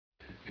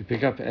We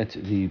pick up at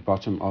the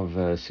bottom of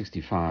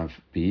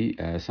 65b,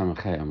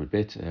 Samachay Amud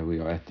Bet. We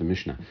are at the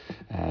Mishnah.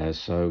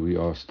 So we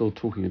are still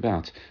talking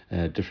about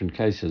different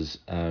cases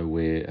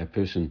where a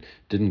person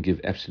didn't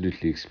give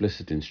absolutely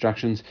explicit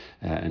instructions.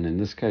 And in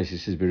this case, he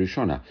says,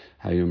 Berishona,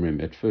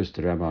 Hayumrim. At first,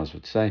 the rabbis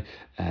would say,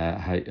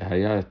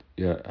 Hayotze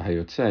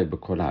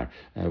Bekolar.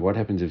 What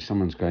happens if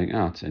someone's going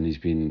out and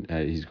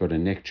he's got a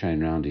neck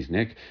chain around his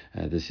neck?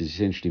 This is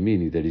essentially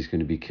meaning that he's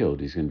going to be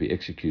killed. He's going to be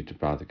executed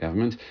by the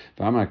government.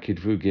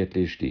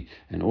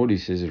 And all he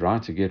says is,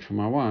 write a get for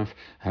my wife.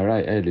 They are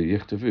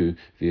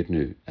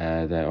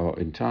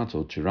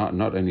entitled to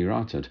not only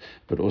write it,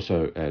 but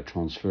also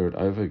transfer it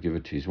over, give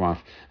it to his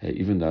wife,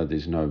 even though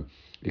there's no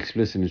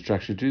explicit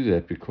instruction to do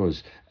that,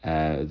 because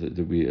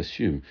we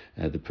assume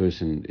the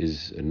person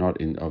is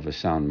not of a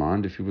sound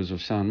mind. If he was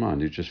of sound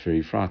mind, he's just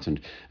very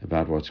frightened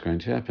about what's going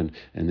to happen,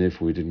 and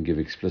therefore we didn't give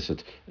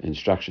explicit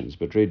instructions.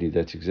 But really,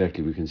 that's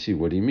exactly, we can see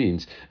what he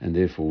means, and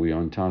therefore we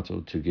are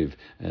entitled to give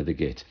the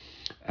get.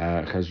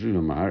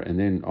 And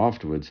then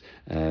afterwards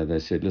they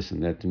said, listen,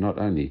 that not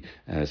only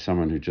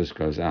someone who just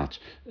goes out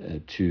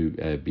to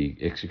be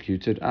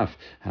executed, even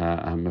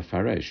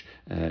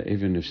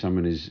if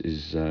someone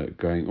is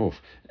going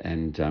off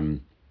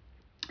and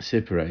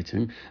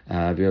separating,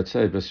 like he's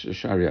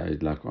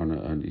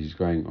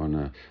going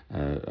on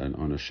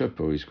a ship,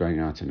 or he's going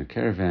out in a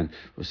caravan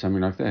or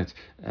something like that,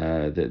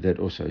 that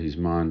also his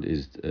mind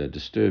is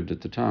disturbed at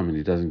the time and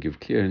he doesn't give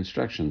clear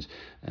instructions,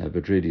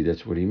 but really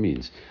that's what he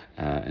means,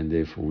 and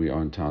therefore we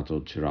are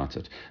entitled to write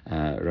it.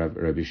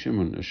 Rabbi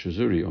Shimon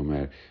Shuzuri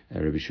Omer,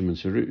 Rabbi Shimon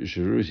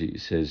Shuruzi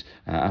says,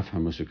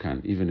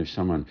 even if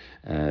someone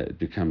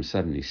becomes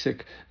suddenly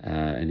sick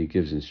and he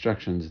gives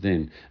instructions,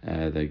 then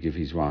they give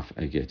his wife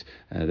a get.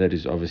 That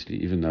is obviously,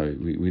 even though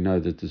we know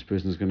that this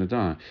person is going to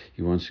die,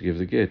 he wants to give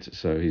the get,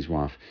 so his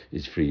wife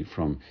is free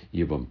from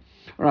Yibum.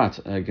 All right,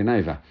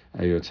 Geneva,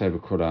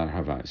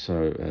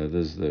 so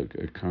there's a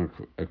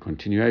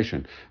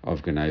continuation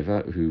of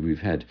Geneva, who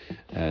we've had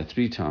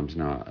 3 times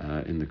now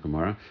in the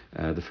Gemara.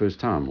 The first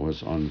time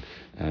was on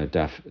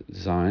Daf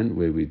Zion,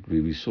 where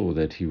we saw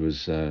that he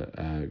was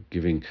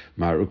giving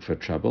Mar Ukva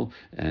trouble,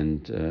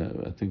 and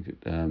I think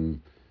it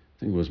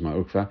was Mar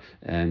Ukva,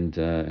 and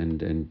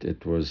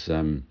it was.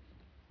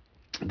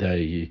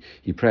 He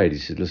prayed. He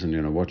said,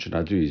 listen, what should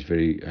I do? He's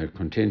very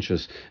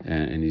contentious,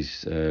 and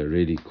he's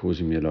really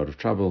causing me a lot of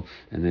trouble.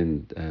 And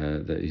then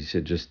he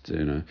said, just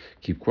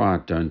keep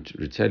quiet, don't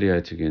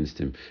retaliate against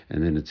him.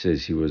 And then it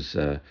says he was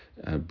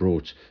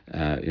brought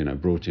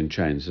in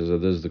chains. So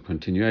there's the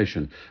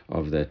continuation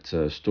of that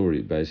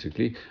story,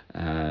 basically.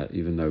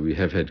 Even though we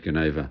have had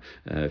Geneva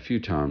a few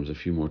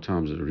more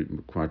times,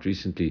 quite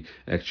recently,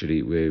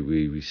 actually, where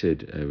we said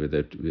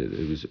that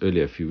it was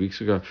earlier, a few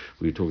weeks ago,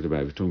 we were talking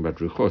about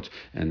Ruchot.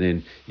 And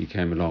then he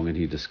came along and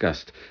he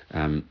discussed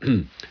at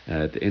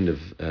the end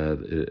of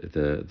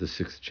the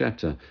 6th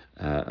chapter,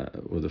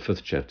 or the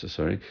 5th chapter,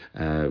 sorry,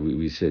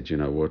 we said,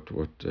 what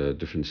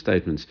different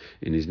statements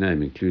in his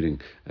name,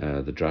 including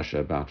the drasha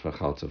about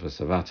v'chalta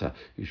v'savata,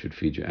 you should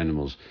feed your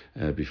animals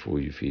before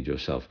you feed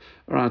yourself.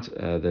 All right,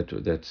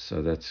 that's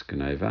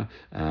Geneva,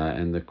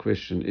 and the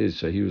question is,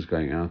 so he was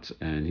going out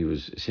and he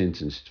was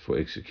sentenced for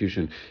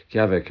execution.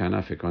 Kiave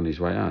kanafik, on his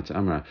way out,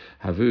 Amra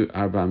havu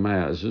arba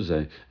maya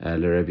azuze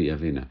l'Rabbi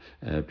Avina.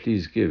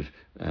 Please give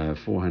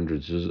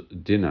 400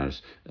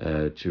 dinars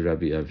to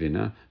Rabbi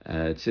Avina.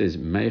 It says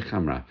mei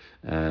chamra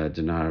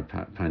dinar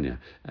panya,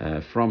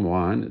 from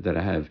wine that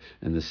I have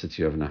in the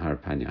city of Nahar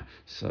Panya.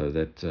 So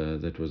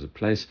that was a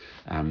place.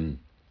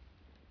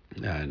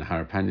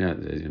 Nahar Panya,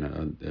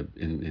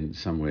 in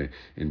somewhere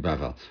in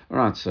Bavel. All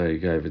right, so he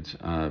gave it.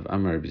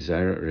 Amar Rabbi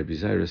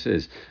Zera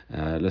says,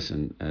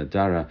 listen,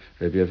 Dara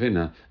Rabbi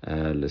Avina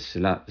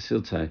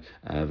l'siltai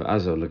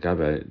v'azo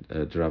legabe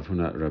d'Rav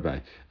Huna Rabbi.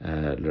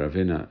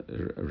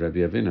 Rabbi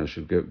Avina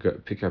should go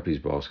pick up his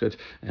basket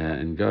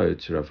and go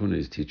to Rav Huna,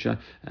 his teacher,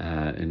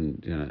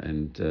 and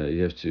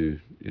you have to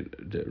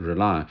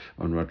rely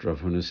on what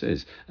Rav Huna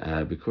says,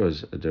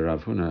 because the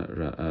Rav Huna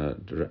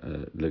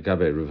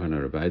legabe Rav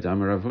Huna Rabbi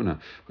Amar Rav Huna,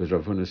 because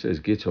Rav Huna says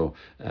gito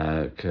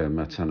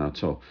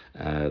k'matanato,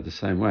 the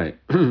same way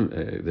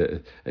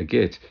a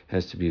get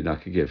has to be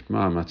like a gift.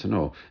 Ma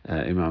matano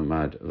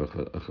imamad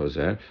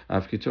choser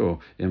av gito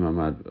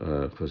imamad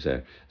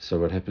choser. So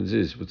what happens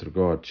is, with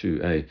regard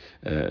to a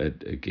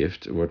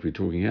gift, what we're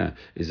talking here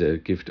is a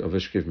gift of a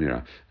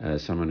shkivmira,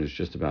 someone who's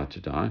just about to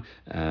die.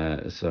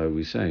 So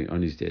we say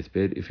on his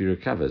deathbed, if he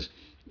recovers,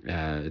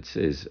 it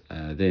says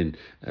then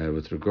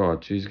with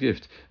regard to his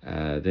gift,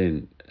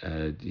 then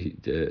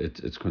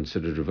it's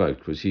considered revoked,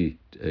 because he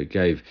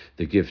gave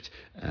the gift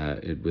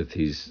with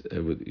his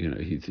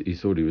he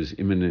thought he was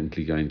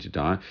imminently going to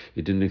die.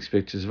 He didn't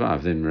expect to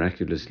survive. Then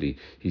miraculously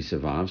he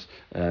survives.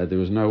 There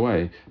was no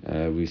way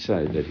we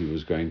say that he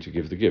was going to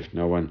give the gift.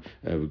 No one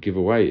would give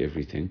away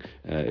everything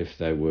if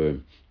they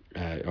were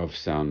of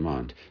sound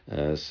mind.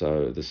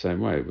 So the same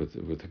way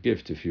with a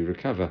gift, if you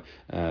recover,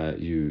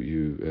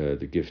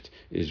 the gift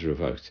is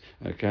revoked.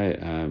 Okay,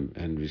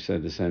 and we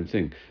said the same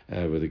thing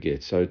with a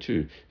get. So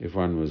too, if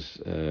one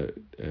was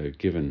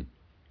given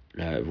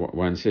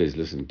one says,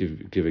 listen,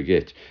 give a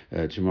get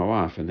to my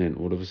wife, and then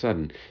all of a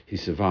sudden he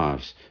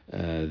survives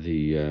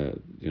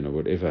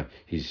whatever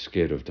he's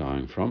scared of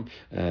dying from,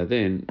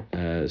 then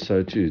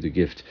so too the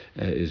gift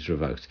is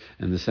revoked.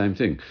 And the same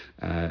thing,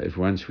 if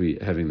once we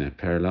having that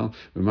parallel,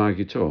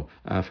 Umagitor,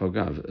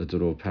 Afagav,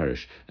 Ador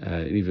Parish,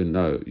 even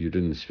though you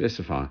didn't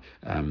specify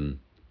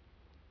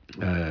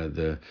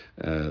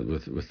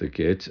with the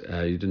get,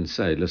 you didn't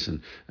say,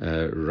 listen,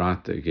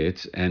 write the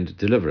get and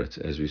deliver it,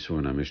 as we saw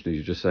in our Mishnah.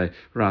 You just say,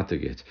 write the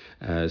get.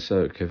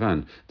 So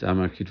kevan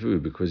damar kitvu,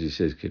 because he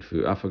says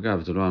kitvu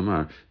afagav delo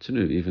amar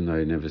tenu, even though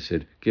he never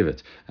said give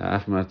it.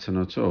 Afmar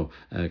tanoto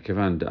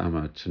kevan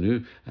damar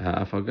tenu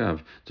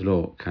afagav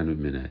delo kanu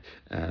mine.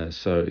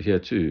 So here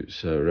too,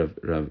 so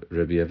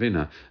Rabbi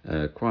Avina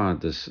acquired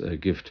this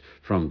gift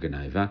from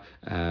Geneva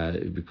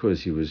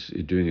because he was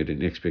doing it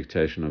in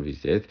expectation of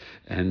his death,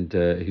 and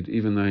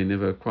even though he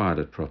never acquired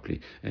it properly,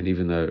 and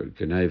even though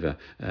Geneva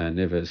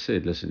never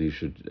said, listen, you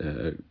should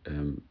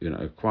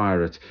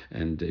acquire it,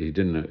 and he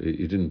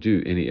didn't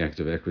do any act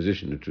of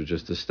acquisition. It was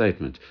just a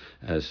statement.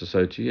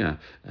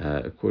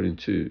 According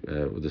to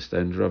the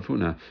statement of Rav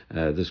Huna,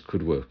 this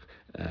could work.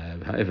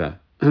 However,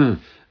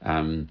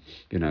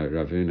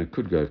 Ravuna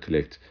could go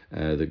collect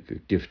the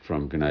gift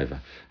from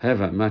Geneva.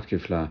 However,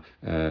 Matkifla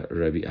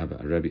Rabbi Abba.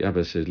 Rabbi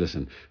Abba says,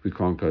 listen, we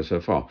can't go so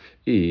far.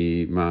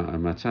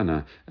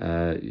 Matana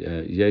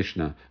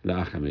Yeshna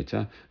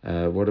La'achamita.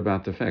 What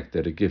about the fact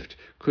that a gift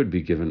could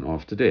be given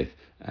after death?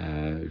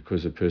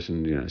 Because a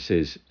person,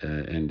 says,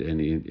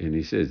 and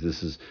he says,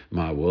 this is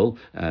my will,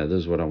 this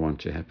is what I want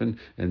to happen,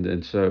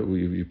 and so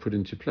you put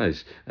into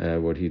place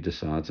what he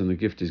decides, and the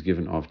gift is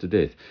given after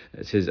death.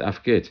 It says,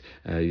 Afget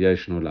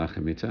Yeshno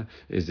La'achamita.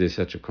 Is there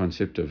such a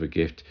concept of a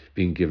gift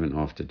being given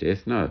after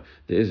death? No,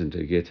 there isn't.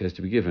 A gift has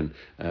to be given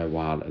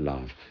while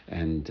alive,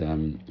 and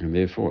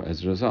therefore,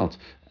 as a result,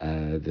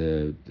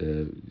 this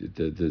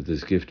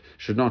gift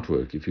should not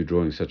work. If you're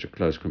drawing such a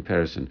close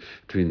comparison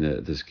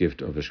between this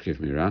gift of a shkiv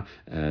mirah,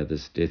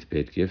 this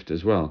deathbed gift,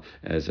 as well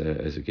as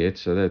a get,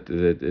 so that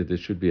there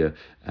should be a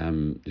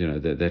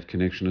that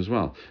connection as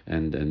well,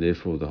 and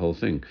therefore the whole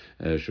thing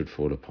should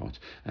fall apart.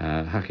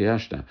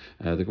 Hakiashta,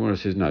 the Gemara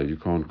says, no, you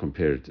can't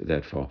compare it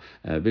that far.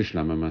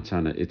 Bishlama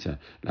matana ita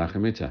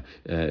lachamita.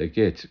 A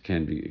get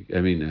can be,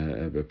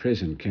 a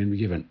present can be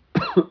given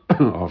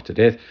after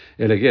death.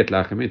 Elaget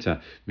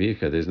lachamita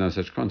miika. There's no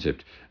such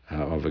concept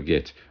of a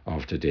get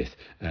after death,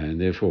 and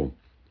therefore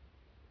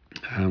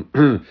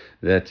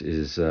that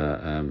is,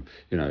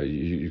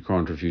 you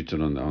can't refute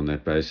it on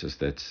that basis.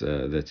 That's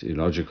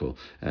illogical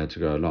to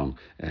go along,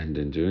 and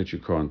in doing it, you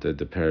can't.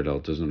 The parallel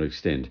does not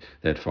extend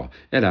that far.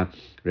 Ella,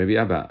 Rabbi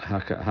Abba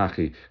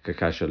haki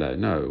kakashala.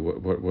 No,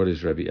 what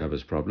is Rabbi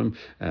Abba's problem?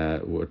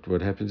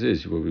 What happens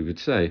is, what we would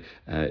say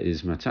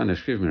is matana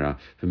shkiv mirah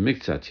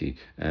v'miktzati.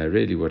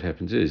 Really, what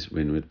happens is,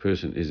 when a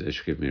person is a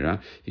shkiv mirah,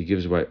 he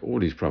gives away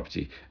all his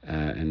property,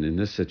 and in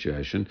this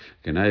situation,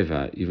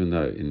 Geneva, even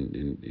though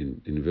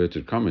in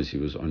inverted commas he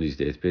was on his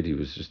deathbed, he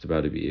was just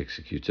about to be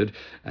executed,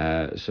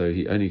 so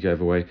he only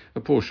gave away a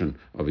portion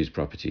of his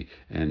property,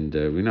 and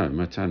we know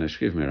matana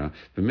shkiv mirah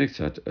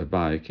v'miktzat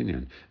by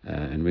kinyan,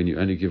 and when you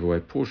only give away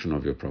a portion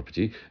of your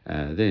property,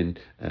 then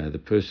the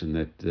person,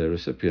 that the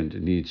recipient,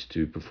 needs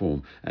to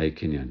perform a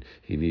kinyan.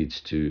 He needs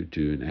to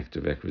do an act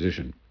of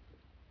acquisition.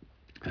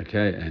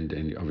 Okay, and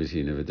obviously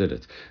he never did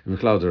it.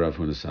 But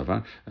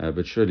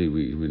surely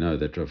we know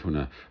that Rav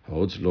Huna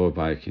holds law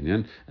by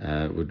kinyan.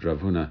 Would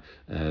Rav Huna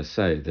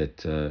say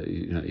that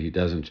he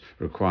doesn't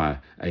require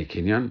a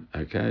kinyan?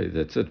 Okay,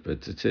 that's it.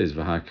 But it says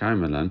v'ha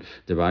kaimalan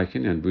de by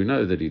kinyan. We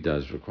know that he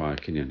does require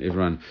kinyan.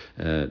 Everyone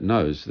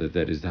knows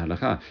that is the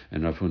halacha,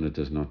 and Rav Huna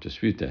does not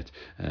dispute that.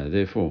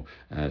 Therefore,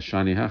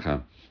 shani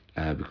hacha.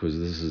 Because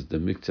this is the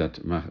miktat,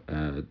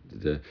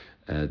 the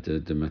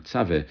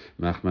matzave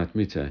machmat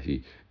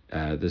mitahi.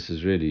 This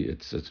is really,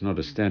 it's not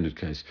a standard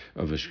case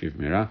of a shkiv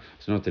mirah.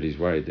 It's not that he's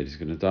worried that he's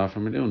going to die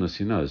from an illness.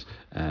 He knows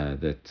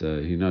that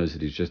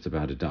he's just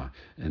about to die,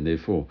 and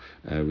therefore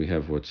we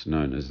have what's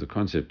known as the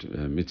concept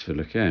mitzvah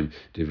lekem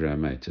divrei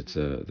hamet. It's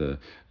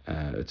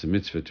a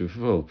mitzvah to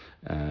fulfill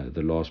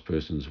the last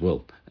person's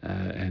will,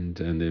 and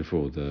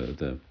therefore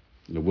the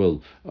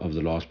will of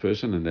the last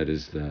person, and that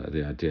is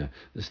the idea,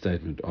 the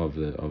statement of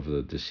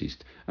the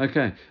deceased.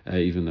 Okay,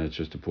 even though it's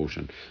just a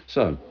portion.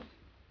 So,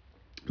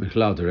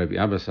 Michlal de Rabbi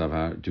Abba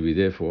Savar, do we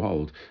therefore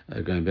hold,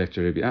 going back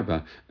to Rabbi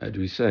Abba,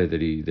 do we say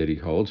that he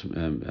holds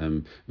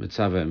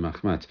Mitzava and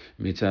Machmat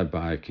Mitzah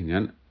by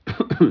Kinyan?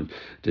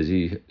 Does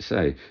he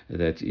say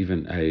that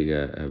even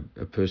a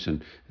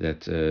person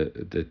that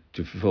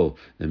to fulfill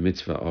the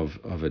mitzvah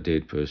of a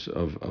dead person,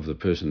 of the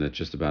person that's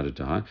just about to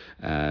die,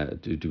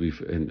 and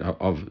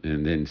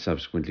then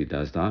subsequently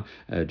does die,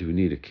 do we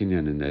need a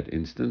kinyan in that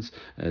instance?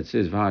 It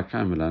says v'ha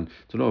kaimelan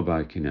to law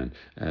by kinyan.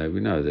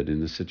 We know that in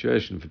this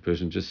situation, if a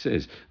person just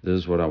says this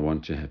is what I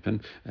want to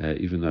happen,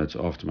 even though it's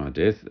after my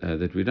death,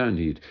 that we don't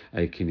need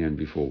a kinyan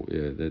before.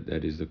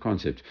 That is the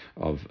concept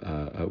of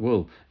a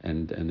will,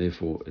 and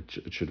therefore it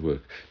should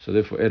work. So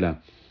therefore, Ella,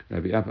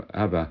 Rabbi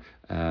Abba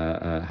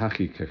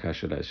Haki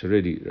kakashale. So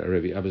really,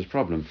 Rabbi Abba's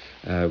problem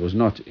was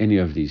not any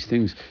of these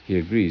things. He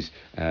agrees,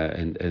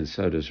 and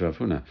so does Rav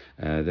Huna,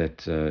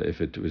 that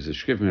if it was a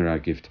Shkiv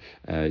Merah gift,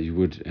 you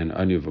would, and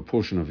only of a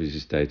portion of his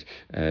estate,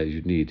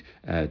 you'd need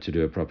to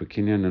do a proper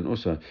kinyan, and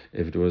also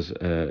if it was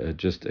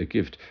just a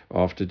gift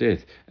after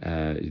death,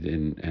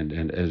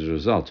 and as a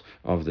result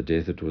of the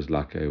death, it was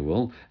like a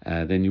will,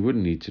 then you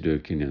wouldn't need to do a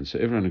kinyan. So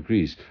everyone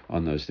agrees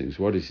on those things.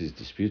 What is his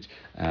dispute?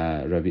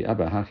 Rabbi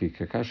Abba Haki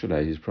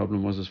Kakashule, his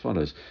problem was as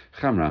follows: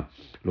 Chamra,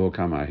 Lo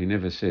Kamar. He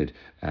never said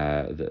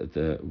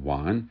the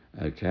wine.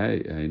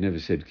 Okay, he never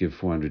said give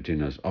 400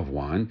 dinars of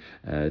wine.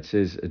 It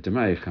says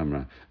Demei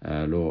Chamra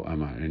Lo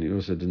Amar, and he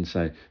also didn't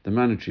say the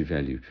monetary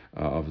value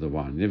of the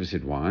wine. He never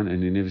said wine,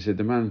 and he never said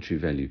the monetary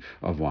value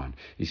of wine.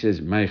 He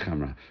says Mei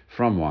Chamra,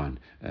 from wine,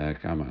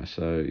 Kamar.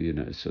 So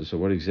so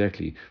what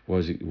exactly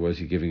was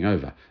he giving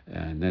over?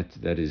 And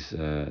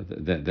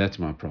that's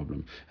my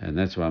problem, and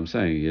that's why I'm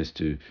saying he has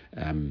to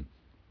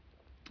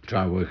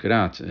try and work it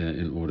out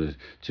in order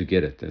to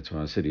get it. That's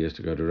why I said he has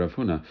to go to Rav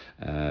Huna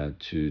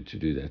to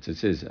do that. It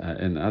says,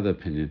 and the other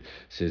opinion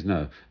says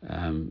no.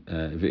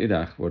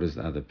 V'idach, what does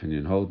the other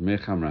opinion hold?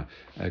 Mechamra,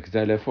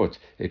 k'day lefot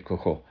et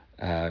kocho.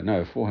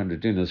 No, 400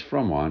 dinars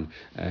from wine,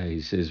 he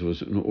says,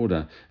 was in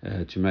order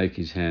to make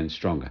his hand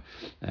stronger.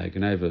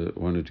 Geneva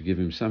wanted to give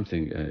him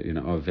something,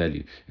 of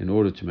value, in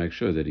order to make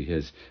sure that he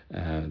has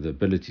the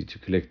ability to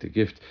collect the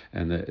gift,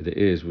 and the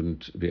heirs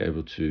wouldn't be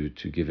able to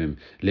give him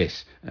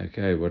less.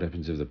 Okay, what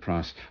happens if the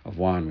price of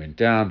wine went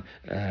down,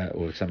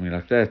 or something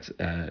like that?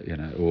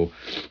 Or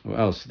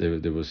else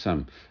there was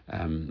some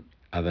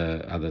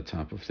other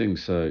type of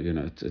things. So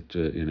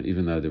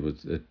even though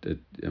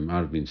it might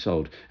have been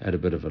sold at a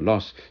bit of a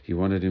loss, he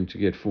wanted him to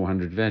get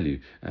 400 value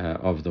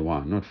of the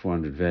wine, not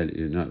 400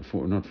 value, not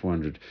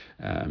 400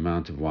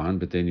 amount of wine,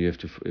 but then you have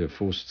to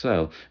forced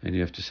sale, and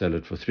you have to sell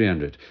it for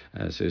 300.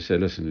 So you say,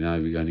 listen, now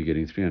we're only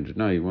getting 300.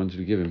 No, he wanted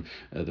to give him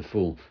the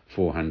full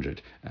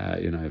 400.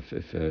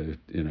 If a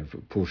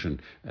portion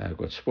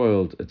got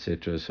spoiled,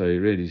 etc. So he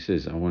really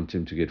says, I want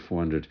him to get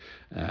 400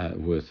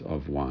 worth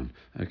of wine.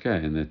 Okay,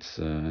 and that's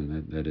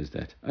that is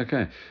that.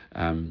 Okay.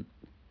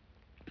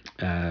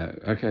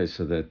 Okay,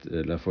 so that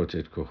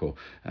lafotet kocho,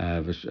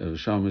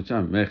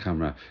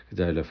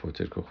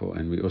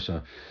 and we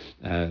also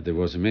there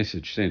was a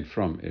message sent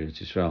from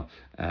Eretz Yisrael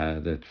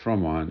that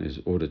from wine is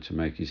ordered to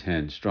make his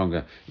hand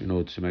stronger in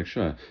order to make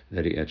sure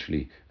that he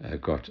actually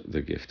got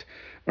the gift.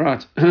 All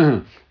right,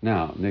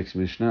 now next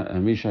Mishnah,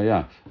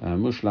 Mishaya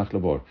Mushlach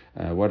Labor.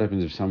 What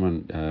happens if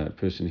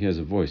person hears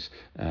a voice?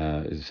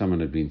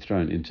 Someone had been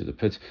thrown into the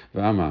pit.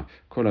 V'ama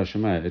kol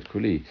hashemaya et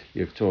kuli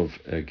yaktov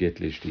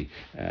get lishti,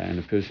 and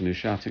a person is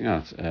shouting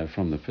out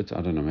from the pit. I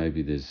don't know,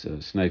 maybe there's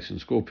snakes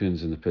and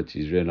scorpions in the pit.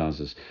 He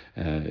realizes,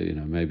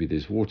 maybe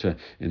there's water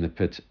in the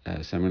pit,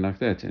 something like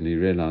that, and he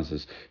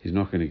realizes he's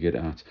not going to get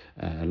out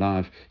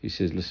alive. He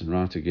says, listen,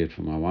 write a get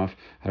for my wife.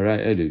 Haray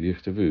elu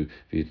yichtavu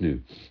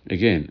v'yitnu.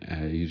 Again,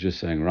 he's just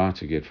saying,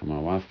 write a get for my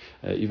wife,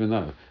 even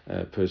though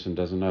a person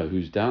doesn't know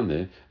who's down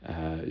there.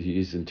 He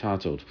is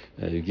entitled.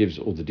 He gives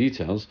all the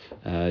details.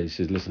 He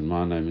says, listen,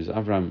 my name is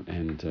Avram,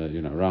 and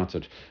write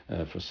it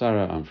for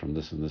Sarah. I'm from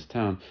this and this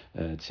town,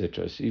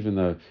 etc. So even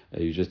though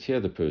you just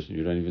hear the person,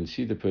 you don't even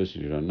see the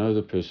person, you don't know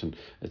the person,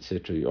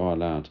 etc., you are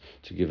allowed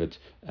to give it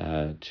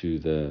to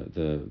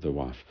the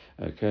wife.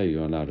 Okay,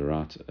 you're allowed to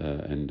write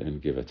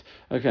and give it.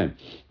 Okay,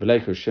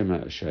 maybe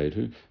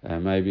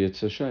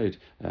it's a shade,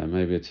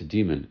 maybe it's a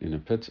demon in a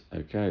pit.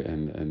 Okay,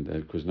 and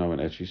because no one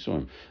actually saw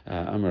him.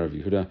 Amar of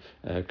Yehuda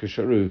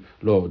Kusharu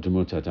lo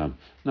demut adam.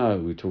 No,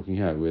 we're talking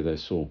here where they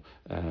saw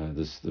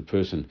the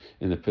person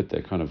in the pit.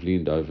 They kind of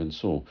leaned over and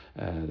saw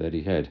that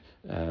he had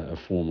a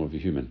form of a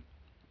human.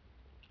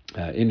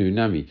 Inu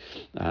nami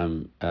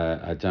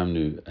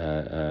adamnu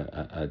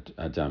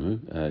adamu.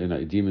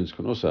 Demons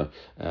can also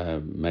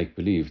make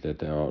believe that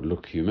they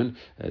look human,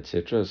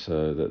 etc.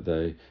 So that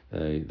they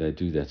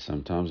do that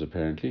sometimes,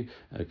 apparently.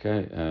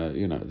 Okay,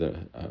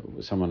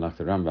 someone like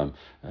the Rambam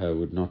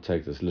would not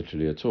take this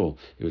literally at all.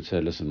 He would say,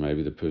 listen,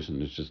 maybe the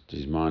person is just,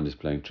 his mind is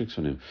playing tricks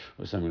on him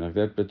or something like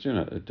that. But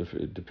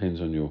it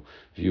depends on your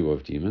view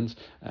of demons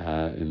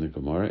in the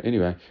Gemara.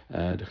 Anyway,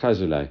 no,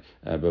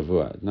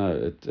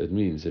 it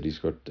means that he's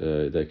got.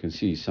 They can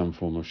see some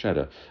form of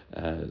shadow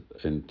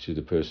into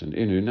the person.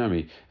 Inu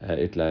nami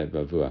itlai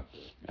bavua.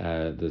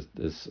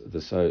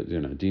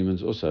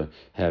 Demons also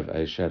have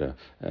a shadow.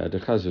 No,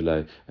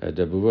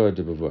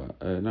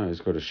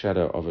 it's got a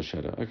shadow of a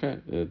shadow. Okay,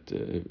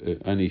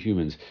 only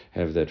humans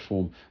have that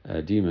form.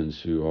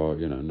 Demons who are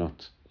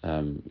not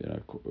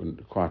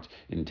quite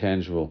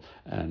intangible,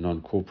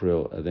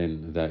 non-corporeal,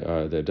 then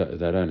they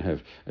don't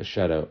have a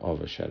shadow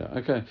of a shadow.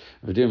 Okay,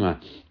 V'dima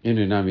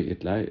inunami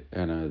itlay,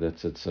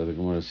 that's it. So the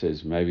Gemara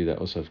says maybe they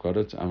also have got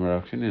it.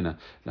 Amar Chanina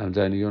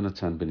lamdani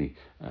Yonatan bini.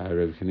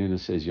 Rabbi Chanina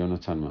says,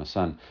 Yonatan, my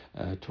son,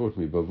 taught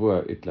me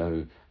bavua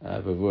itlahu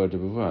bavua de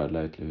bavua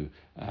latelu.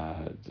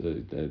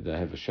 They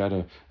have a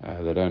shadow.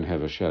 They don't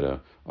have a shadow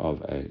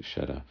of a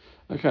shadow.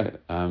 Okay,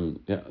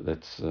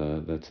 that's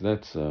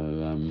that.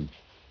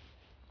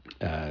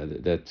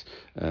 That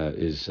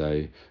is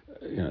a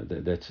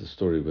that's a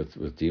story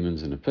with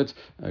demons in a pit.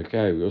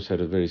 Okay, we also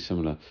had a very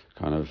similar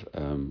kind of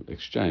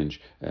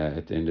exchange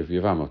at the end of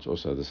Yevamot.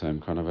 Also the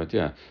same kind of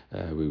idea.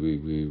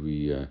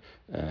 We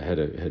had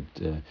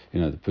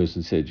the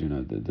person said,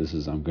 this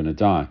is, I'm going to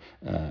die,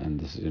 and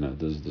this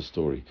is the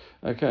story.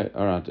 Okay,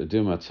 all right.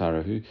 Duma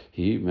Tzarahu,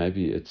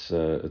 maybe it's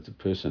a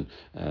person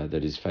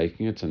that is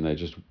faking it, and they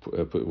just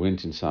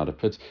went inside a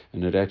pit,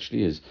 and it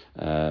actually is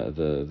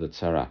the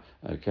tzara.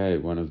 Okay,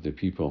 one of the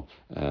people,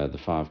 the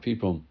 5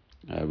 people.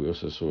 We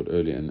also saw it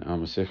earlier in our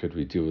Masechet.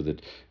 We deal with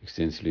it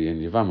extensively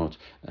in Yevamot,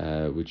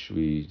 which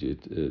we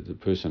did, the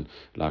person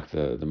like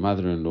the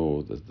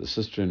mother-in-law, the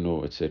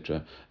sister-in-law,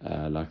 etc.,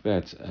 like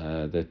that.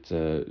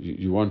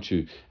 You want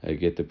to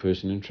get the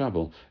person in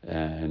trouble,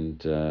 and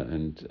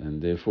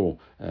therefore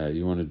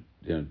you want to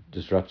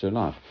disrupt her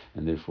life,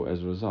 and therefore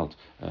as a result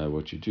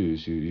what you do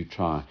is you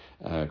try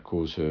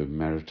cause her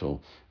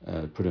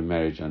put her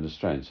marriage under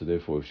strain. So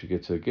therefore if she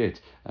gets her get,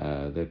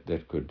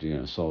 that could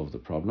solve the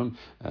problem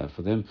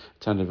for them.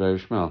 Tana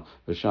Verishmal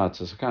Vashat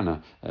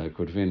Sakana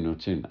could win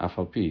Nutin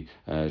Afalpi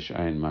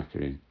Shain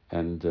Makirin.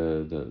 And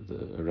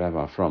the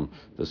rabbi from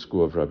the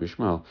school of Rabbi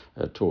Shmuel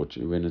taught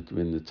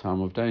when the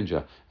time of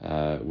danger,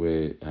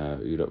 where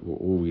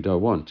all we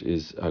don't want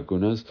is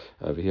gunas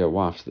over here,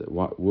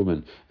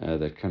 women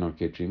that cannot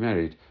get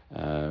remarried.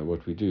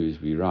 What we do is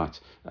we write.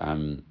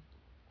 And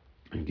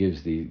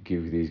give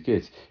these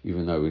gets,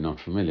 even though we're not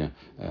familiar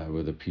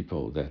with the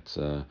people that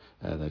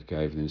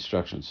gave the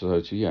instructions.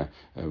 So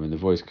when the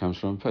voice comes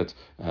from pit,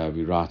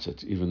 we write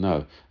it, even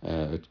though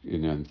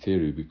in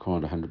theory we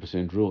can't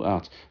 100% rule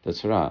out the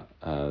tzara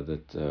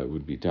that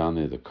would be down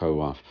there, the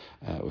co-wife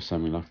or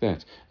something like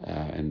that,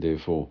 and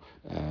therefore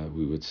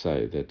we would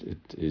say that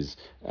it is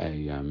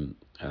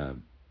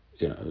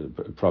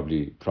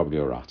probably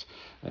all right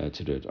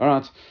to do it. All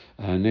right.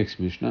 Next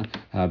Mishnah.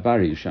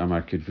 Bari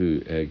Shamar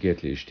Kidvu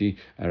get lishti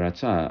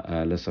Ratza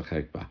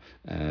lesachek ba.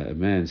 A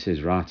man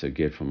says, "Right, a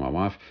get for my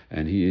wife,"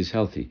 and he is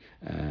healthy,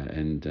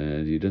 and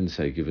he didn't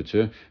say give it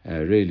to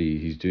her. Really,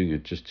 he's doing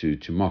it just to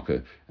mock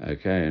her,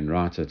 okay, and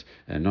write it,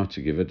 and not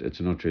to give it.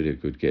 It's not really a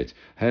good get.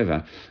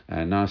 However,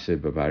 Nase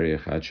Babari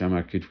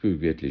Shamar Kidvu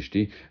get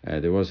lishti.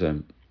 There was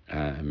a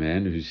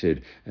man who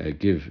said,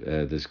 give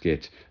this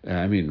get,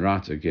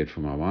 write a get for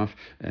my wife,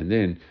 and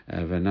then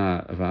and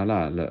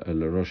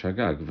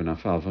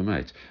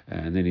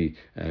then he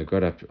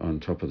got up on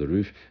top of the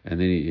roof, and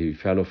then he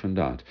fell off and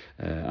died.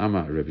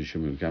 Rabbi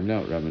Shimon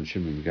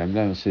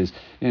Gamliel says,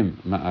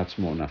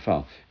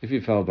 if he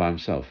fell by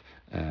himself,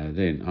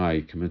 then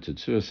I committed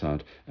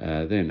suicide,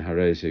 then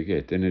harez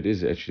get, then it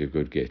is actually a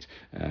good get,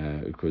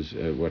 because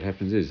what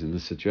happens is, in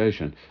this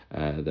situation,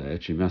 they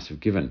actually must have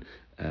given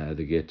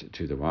the get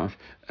to the wife.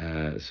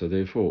 So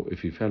therefore, if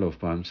he fell off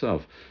by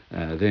himself,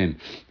 then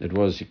it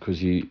was because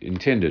he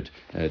intended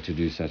to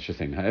do such a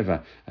thing.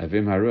 However,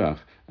 vim haruach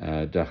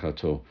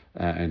dachato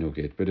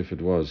enoget. But if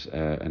it was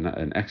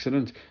an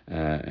accident,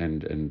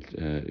 and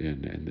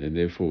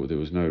therefore there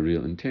was no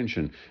real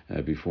intention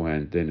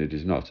beforehand, then it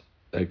is not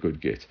a good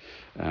get.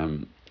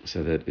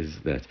 So that is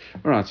that.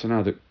 All right. So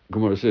now the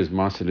Gemara says,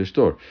 "Ma'aseh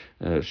lishtor."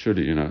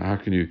 Surely, how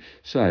can you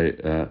say?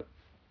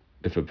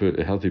 If a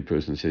healthy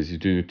person says he's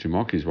doing it to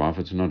mock his wife,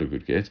 it's not a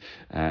good get.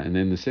 And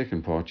then the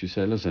second part, you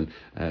say, listen,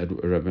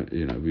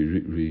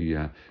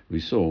 we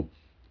saw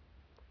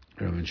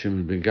Rabbi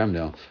Shimon ben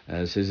Gamliel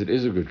says it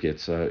is a good get.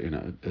 So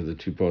the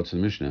two parts of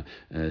the Mishnah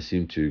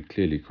seem to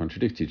clearly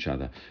contradict each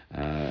other,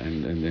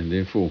 and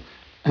therefore,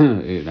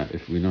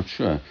 if we're not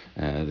sure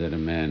that a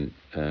man,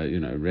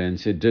 Ran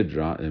said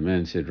a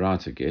man said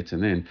write a get,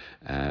 and then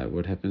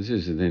what happens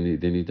is then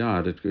he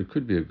died. It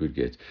could be a good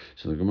get.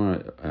 So the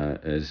Gemara,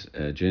 as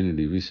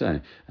generally we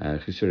say,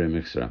 chisure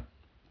mixra.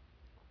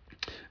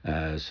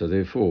 So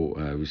therefore,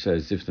 we say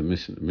as if the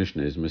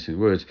Mishnah is missing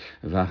words,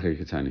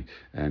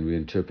 and we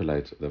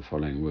interpolate the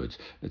following words.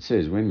 It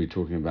says, when we're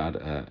talking about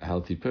a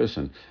healthy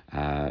person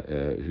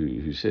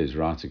who says,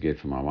 write a get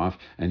for my wife,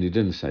 and he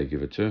didn't say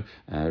give it to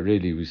her,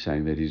 really we're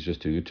saying that he's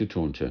just doing it to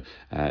taunt her.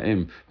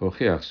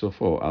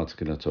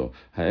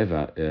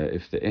 However,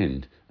 if the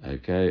end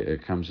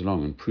comes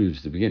along and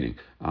proves the beginning,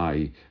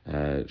 i.e.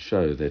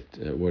 show that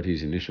what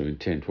his initial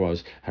intent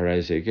was,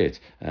 hareze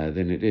get,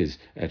 then it is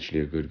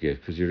actually a good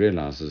get, because he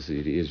realizes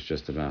that he is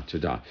just about to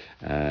die.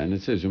 And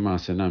it says,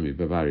 Umasanami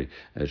Babari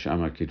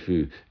Shama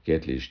Kitfu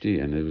get lishti,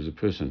 and there was a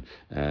person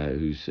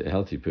who's a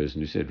healthy person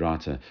who said,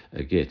 write a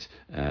get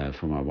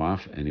for my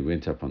wife, and he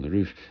went up on the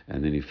roof,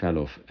 and then he fell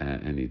off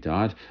and he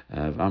died.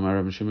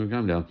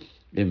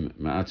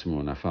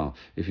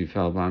 If he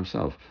fell by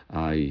himself,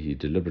 i.e. he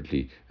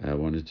deliberately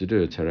wanted to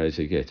do a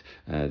tereze get,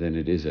 then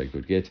it is a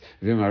good get.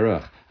 But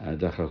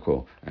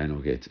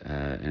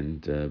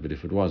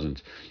if it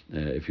wasn't,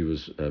 if he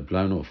was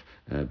blown off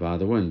by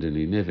the wind and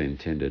he never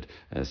intended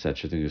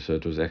such a thing, so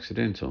it was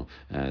accidental,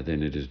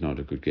 then it is not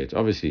a good get.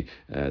 Obviously,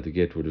 the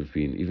get would have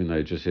been, even though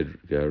it just said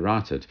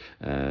write it,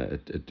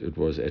 it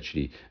was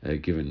actually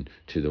given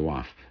to the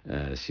wife,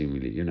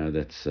 seemingly.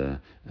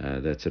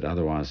 That's it.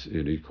 Otherwise,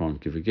 you can't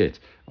give a get.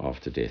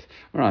 after death.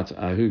 All right,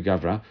 who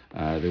Gavra,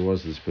 there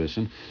was this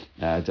person,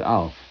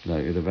 De'al,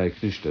 the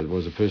Veiknishta,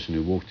 was a person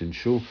who walked in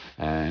shul,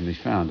 and he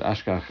found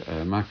Ashkach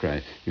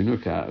Makre,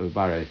 Yunuka,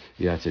 Bare,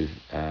 Viativ,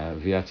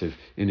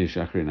 Inish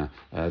Akrina.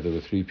 There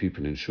were three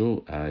people in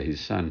shul, his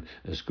son,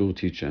 a school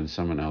teacher, and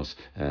someone else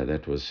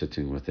that was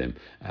sitting with him.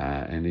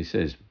 And he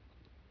says,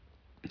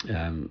 he says,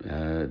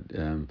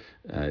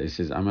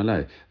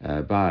 Amalei,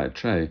 ba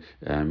tre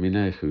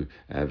minechu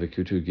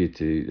v'kutu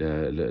giti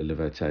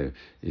levateu.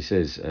 He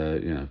says,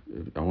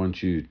 I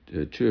want you,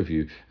 two of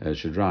you,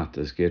 should write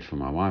this get for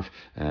my wife,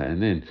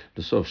 and then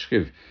the sof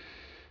shkiv.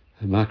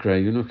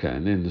 Makra Yunuka,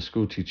 and then the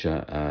school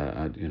teacher,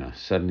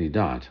 suddenly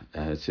died.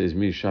 It says,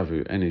 Mi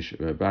shavu enish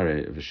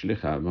bare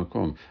v'shlicha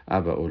makom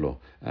abba olo.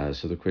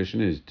 So the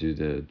question is,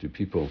 do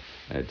people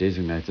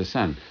designate a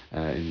son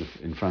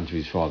in front of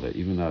his father,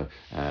 even though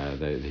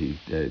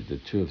the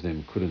two of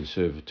them couldn't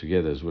serve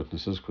together as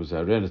witnesses because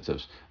they're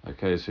relatives?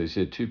 Okay, so he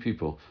said two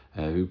people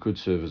who could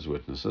serve as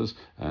witnesses,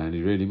 and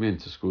he really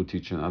meant a school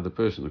teacher and other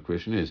person. The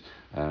question is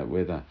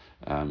whether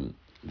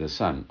the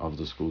son of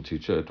the school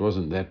teacher, it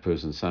wasn't that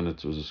person's son,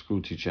 it was a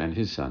school teacher and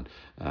his son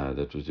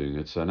that was doing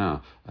it. So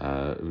now,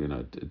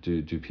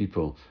 do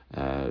people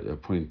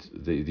appoint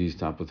these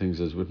type of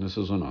things as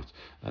witnesses or not?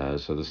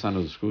 So the son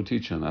of the school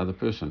teacher and the other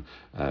person,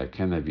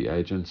 can they be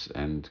agents,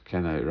 and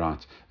can they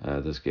write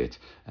this get?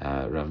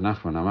 Rav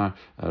Nachman Amar,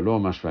 lo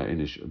mashva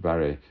inish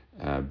bare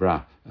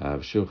bra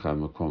shilcha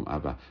makom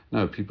abba.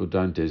 No, people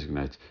don't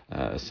designate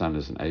a son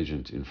as an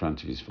agent in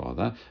front of his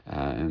father.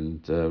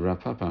 And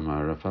Rav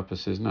Papa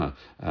says no.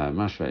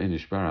 Mashva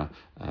inish bara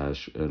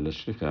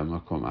l'shlicha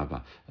makom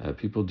abba.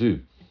 People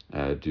do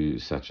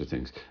such a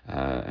things.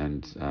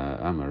 And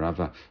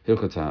Amarava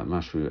Hilchata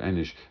Mashru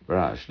Enish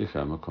Bara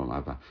Shlicha Makom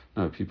Abba.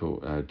 No,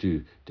 people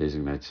do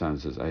designate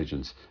sons as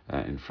agents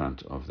in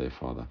front of their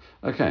father.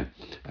 Okay,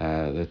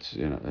 that's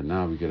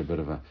now we get a bit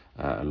of a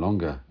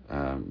longer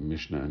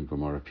Mishnah and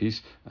Gemara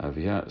piece over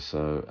here.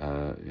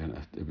 So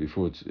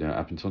before it's,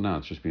 up until now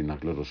it's just been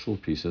like little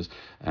short pieces,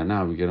 and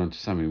now we get on to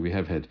something we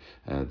have had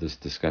this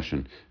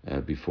discussion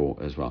before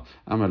as well.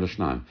 Amar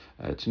l'shnaim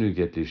tnu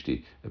get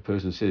lishti. A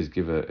person says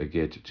give a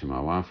get to my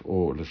wife,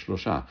 or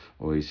l'shlosha,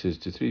 or he says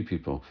to three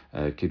people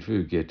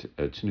kitvu get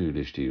tnu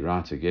lishti,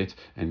 write a get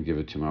and give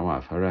it to my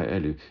wife. Hara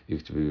elu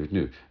yiktavu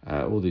v'tnu.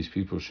 All these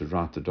people should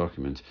write the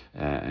document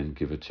and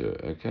give it to her.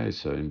 Okay,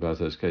 so in both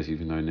those cases,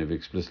 even though I never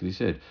explicitly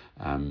said,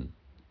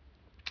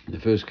 the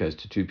first case,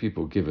 to two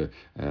people give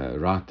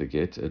write the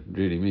get, it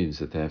really means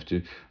that they have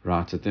to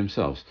write it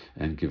themselves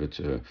and give it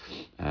to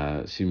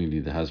her. Seemingly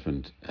the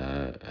husband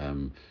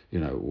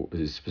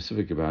is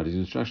specific about his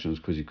instructions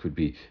because he could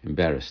be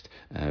embarrassed.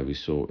 We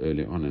saw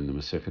early on in the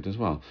Masechet as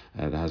well,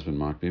 the husband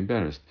might be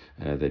embarrassed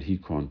that he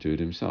can't do it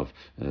himself.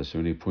 So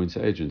when he appoints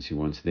agents, he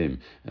wants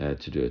them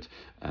to do it.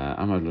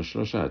 Amar lo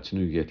shlosha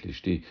tnu get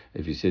lishti.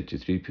 If he said to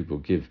three people,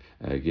 give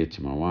get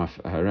to my wife,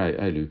 haray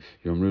elu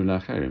yomru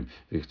lacharim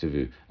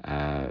viktavu.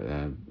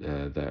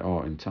 They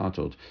are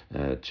entitled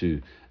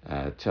to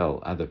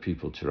tell other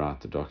people to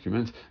write the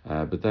document,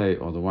 but they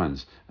are the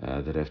ones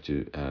that have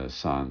to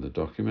sign the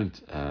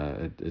document.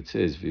 It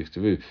says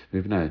v'yiktavu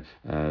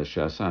mipnei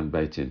she'asan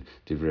beitin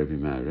div Rabbi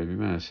Meir. Rabbi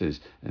Meir says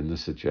in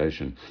this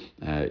situation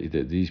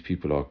that these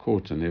people are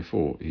court, and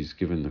therefore he's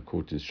given the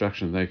court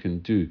instruction they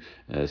can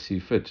see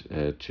fit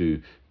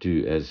to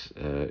do as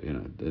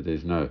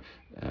there's no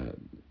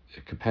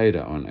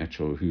kapeda on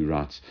actual who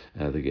writes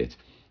the get.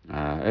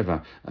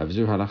 However,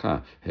 Avzu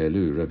halacha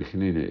helu Rabbi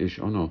Chanina ish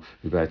ono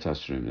v'beit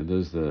asrim, and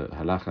there's the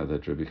halacha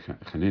that Rabbi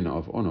Chanina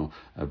of Ono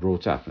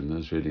brought up, and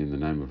that's really in the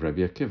name of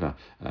Rabbi Akiva,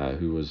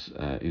 who was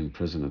in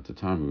prison at the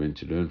time. We went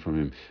to learn from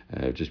him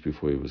just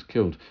before he was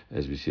killed,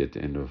 as we see at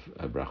the end of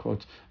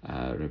Brachot.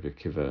 Rabbi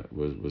Akiva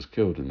was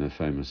killed in that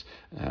famous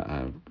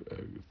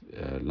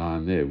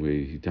line there where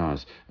he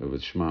dies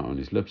with Shema on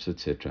his lips,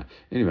 etc.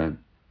 Anyway,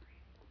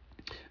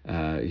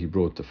 he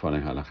brought the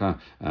following halacha: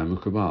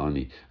 Mukaba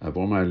ani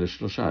v'omar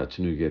l'shlosha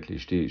tnu get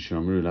lishti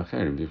shomru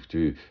lacherim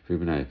v'chtu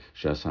v'bnei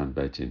shasan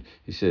beitin.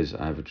 He says,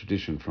 I have a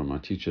tradition from my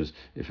teachers.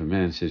 If a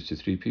man says to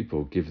three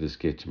people, give this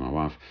get to my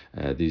wife,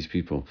 these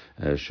people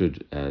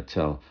should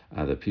tell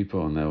other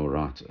people, and they will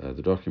write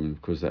the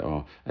document because they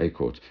are a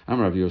court.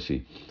 Amar Rav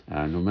Yossi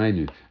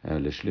nomeinu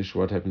l'shlish.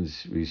 What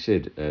happens? We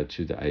said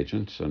to the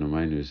agent. So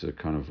nomeinu is a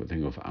kind of a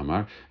thing of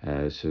Amar.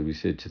 So we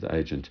said to the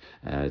agent.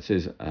 It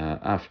says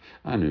af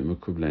anu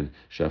mukublen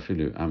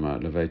shafilu Amar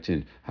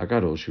leveitin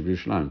hagadol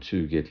shibrushlam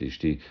to get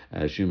lishti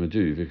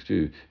shumadu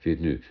viktu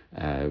vidnu.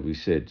 We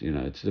said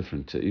it's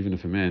different. Even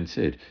if a man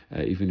said,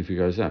 even if he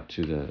goes up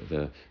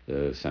to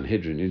the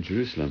Sanhedrin in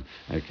Jerusalem,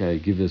 okay,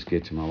 give this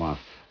get to my wife.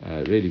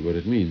 really what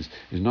it means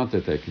is not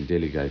that they can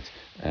delegate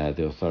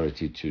the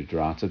authority to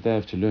write it. They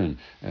have to learn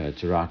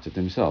to write it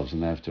themselves,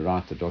 and they have to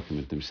write the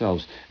document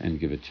themselves and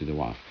give it to the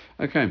wife.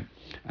 Okay.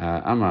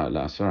 Amar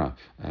la Sarah.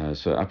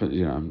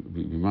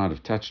 We might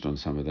have touched on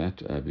some of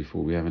that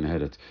before. We haven't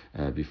had it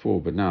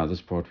before, but now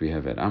this part we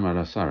have it. Amar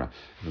la Sarah.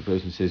 If a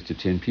person says to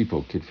 10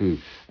 people, kitfu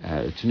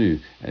tnu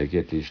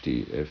get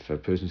lishti. If a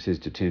person says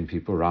to 10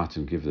 people, write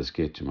and give this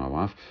get to my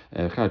wife.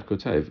 Chad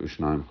kotev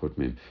ushnaim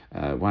chotmim.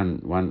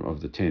 One of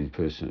the 10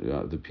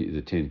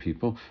 the 10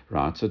 people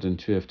writes it, and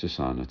 2 have to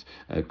sign it.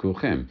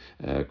 Kulchem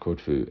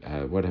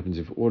kotvu. What happens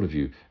if all of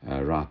you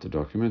write the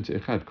document?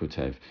 Echad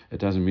kotev. It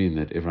doesn't mean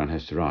that everyone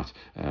has to write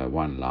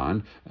one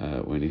line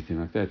or anything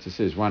like that. It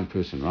says one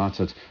person writes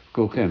it.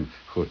 Kulchem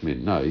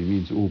chotmin. No, it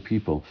means all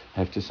people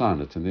have to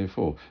sign it, and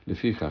therefore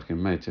lefichach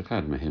im meit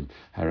echad mehim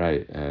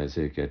haray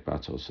ze get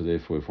batel. So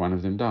therefore, if one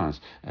of them dies,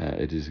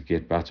 it is a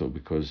get batel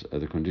because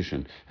the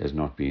condition has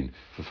not been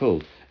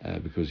fulfilled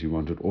because you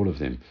wanted all of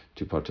them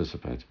to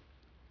participate.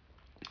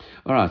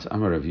 All right,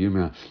 Amar Rav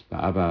Yuma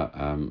Ba'aba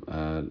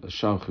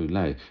Shalchu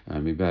Lei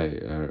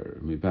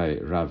Mibay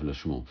Rav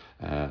Lashmul.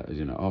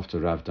 After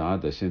Rav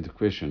died, they sent a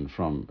question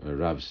from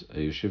Rav's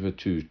yeshiva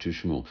to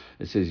Shmuel.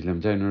 It says,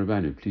 "Lamdainu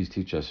Rabbanu, please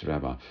teach us,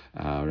 Rabbi.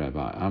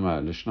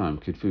 Amar Lashnaim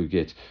Kitfu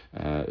get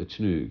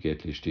Utnu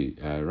get Lishti.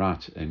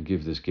 Write and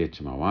give this get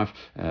to my wife.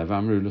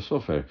 Vamru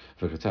Lasofer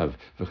V'Katav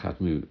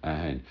V'Chatmu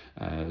Ahen."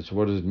 So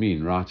what does it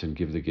mean? Write and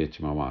give the get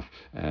to my wife.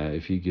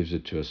 If he gives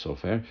it to a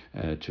sofer,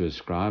 to a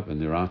scribe, and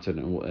they write it,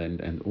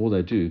 and all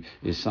they do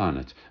is sign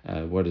it.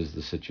 What is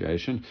the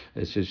situation?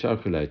 It says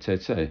Shalkulei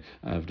Tetzei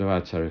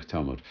V'Davar Tzarich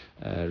Talmud.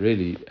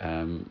 Really,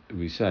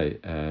 we say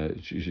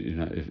if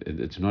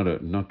it's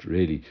not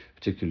really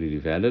particularly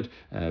valid,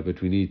 but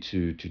we need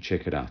to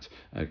check it out.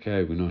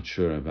 Okay, we're not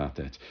sure about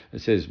that.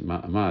 It says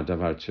Ma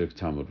Davar Tzarich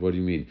Talmud. What do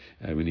you mean?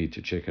 We need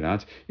to check it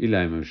out. If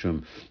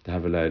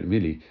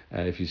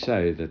you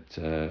say that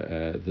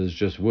there's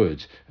just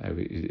words,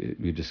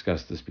 we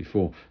discussed this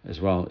before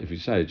as well. If you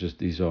say just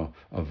these are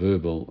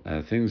verbal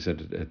things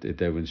that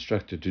they were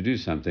instructed to do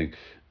something,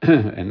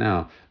 and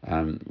now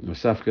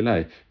Musaf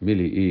Kalei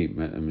Mili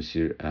Mim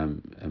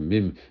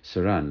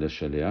Saran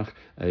Lashaliach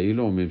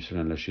Ilo Mim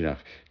Saran Lashaliach.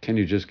 Can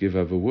you just give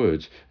over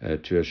words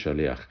to a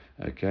shaliach?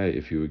 Okay,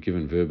 if you were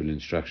given verbal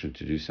instruction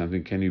to do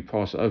something, can you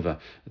pass over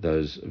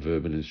those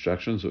verbal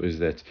instructions, or is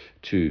that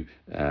too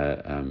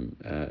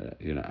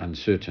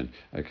uncertain?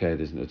 Okay,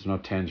 it's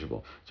not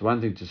tangible. It's one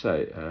thing to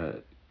say.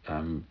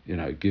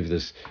 Give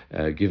this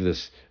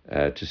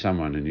to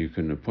someone, and you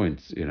can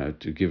appoint,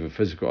 to give a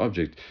physical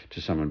object to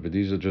someone, but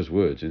these are just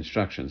words,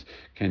 instructions.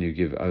 Can you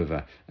give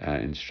over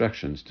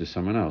instructions to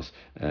someone else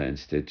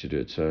instead to do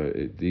it? So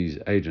these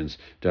agents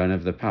don't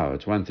have the power.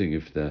 It's one thing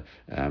if the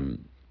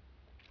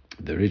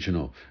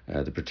original,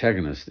 the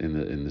protagonist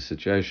in the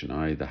situation,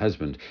 i.e. the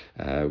husband,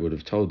 would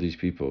have told these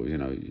people,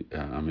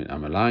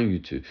 I'm allowing you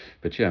to,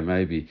 but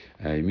maybe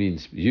it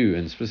means you,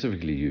 and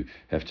specifically you,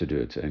 have to do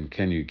it. And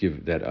can you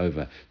give that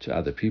over to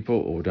other people,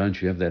 or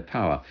don't you have that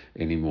power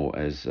anymore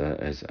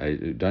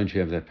don't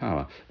you have that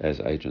power as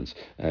agents?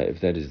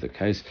 If that is the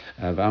case,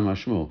 V'amar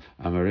Shmuel,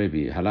 Amar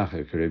Rebbe,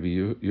 Halacha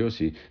Rebbe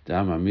Yossi,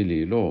 Da'amar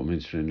Mili Lo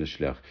Mitzrin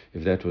L'Shliach.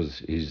 If that was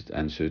his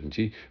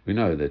uncertainty, we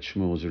know that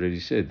Shmuel has already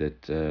said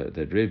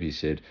that Rebbe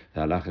said,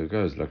 the halacha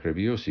goes like Rabbi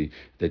Yossi,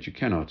 that you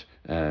cannot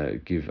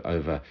give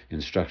over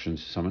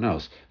instructions to someone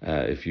else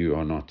if you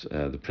are not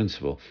the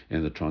principal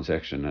in the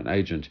transaction. An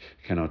agent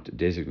cannot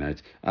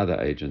designate other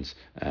agents.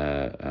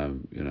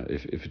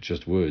 If it's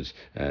just words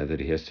that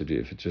he has to do,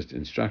 if it's just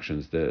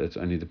instructions, it's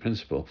only the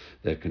principal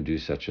that can do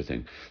such a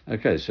thing.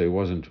 Okay, so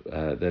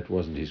that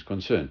wasn't his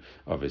concern,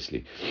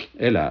 obviously.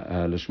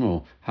 Ella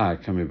l'shmuel ha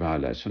kami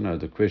ba'alei. So no,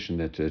 the question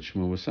that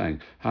Shmuel was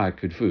saying, ha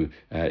kudfu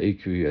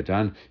iku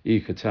yadan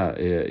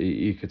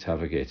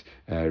ikatav a get.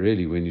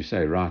 Really, when you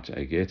say write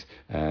a get,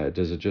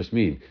 does it just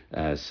mean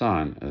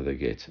sign the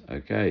get?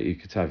 Okay,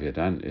 ikatav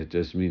yadan, it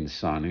just means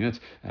signing it,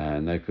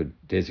 and they could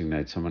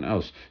designate someone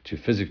else to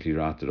physically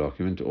write the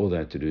document. All they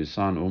had to do is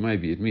sign, or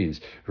maybe it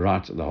means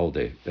write the whole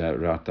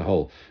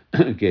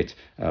get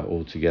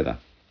altogether.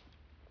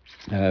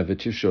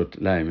 But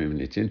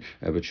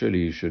surely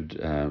you should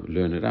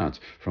learn it out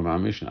from our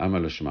mission.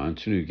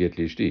 To get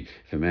lishti.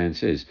 If a man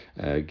says,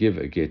 give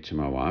a get to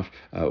my wife,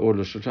 or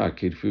get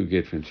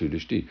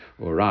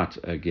or write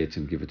a get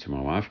and give it to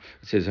my wife,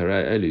 it says,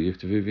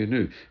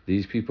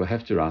 these people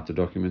have to write the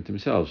document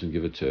themselves and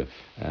give it to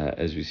her,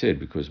 as we said,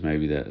 because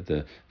maybe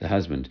the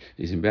husband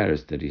is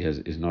embarrassed that he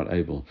is not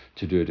able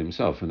to do it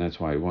himself, and that's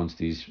why he wants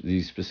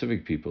these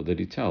specific people that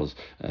he tells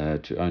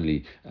to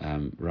only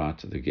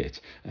write the get,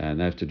 and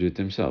they have to do it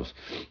themselves.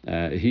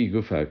 He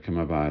gufa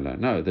kamabaila.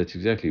 No, that's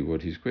exactly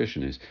what his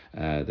question is.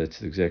 That's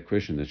the exact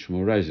question that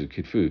Shmuel raises.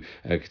 Kitfu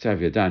kitav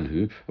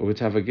yadanhu or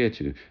kitav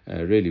getu.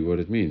 Really, what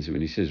it means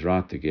when he says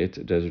write the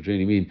get, does it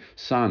really mean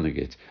sign the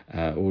get,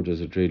 or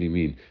does it really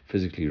mean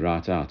physically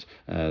write out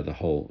the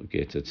whole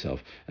get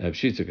itself?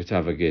 Pshita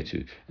kitav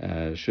getu.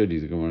 Surely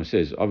the Gemara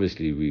says,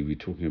 obviously we're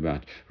talking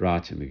about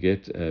writing the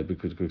get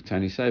because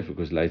Tani Sefer,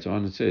 because later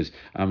on it says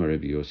Amar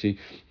Rabbi Yossi.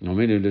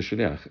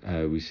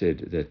 We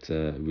said that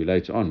we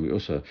later on we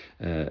also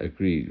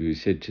agreed. We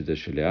said to the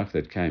shaliach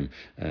that came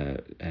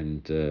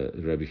and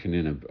Rabbi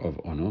Chanina of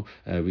Ono,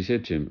 we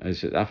said to him, I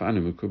said, Af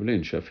anu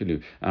mekublin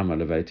shafilu amar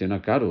leveitina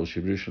gadol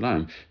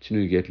sheb'Yerushalayim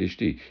tinu get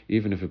lishti.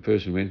 Even if a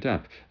person went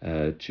up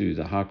to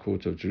the high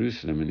court of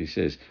Jerusalem and he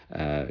says,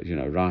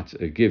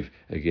 give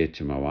a get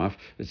to my wife,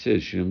 it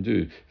says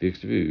shilmdu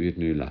v'iktavu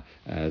itnu la.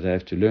 They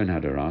have to learn how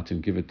to write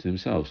and give it to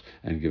themselves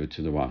and give it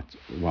to the wife.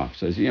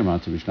 So if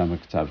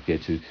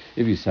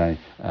you say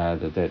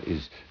that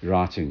is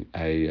writing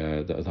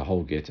the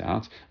whole get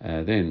out,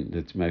 then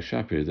that makes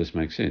shapir. This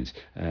makes sense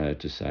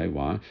to say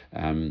why.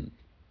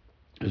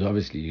 Because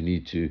obviously you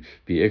need to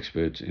be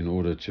expert in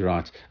order to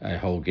write a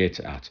whole get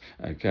out.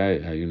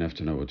 Okay, you have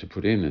to know what to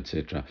put in,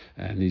 etc.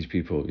 And these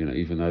people,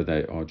 even though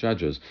they are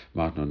judges,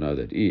 might not know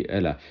that.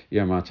 If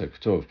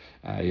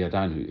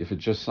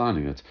it's just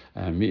signing it,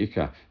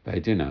 mi'ika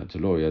beidina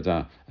delo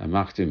yada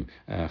machtim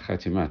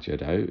chatimat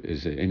yadau.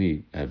 Is there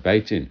any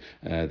beitin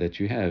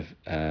that you have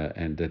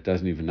and that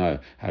doesn't even know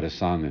how to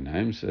sign their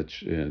names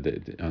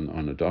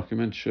on a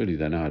document? Surely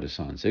they know how to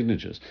sign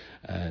signatures.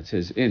 It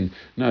says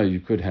you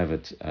could have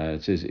it.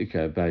 It says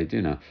Ika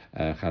Beitina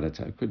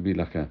Charata. It could be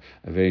like a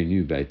very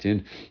new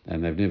Beitin,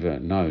 and they've never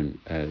known,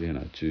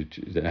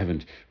 they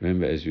haven't.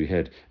 Remember, as we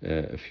had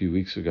a few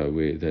weeks ago,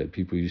 where the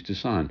people used to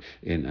sign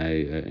in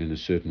a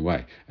certain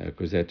way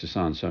because they had to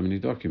sign so many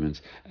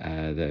documents.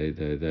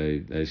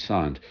 They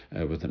signed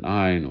with an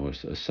ayin or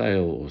a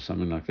sale or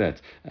something like that.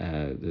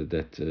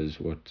 That is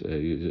what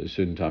a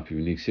certain type of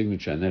unique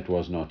signature, and that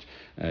was not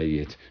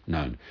yet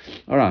known.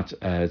 All right,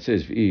 it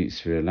says V'i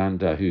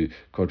Svirlanda who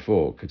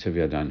Kodfor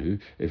Kataviadanhu.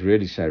 If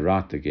really say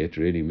write the get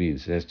really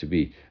means it has to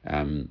be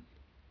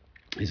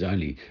is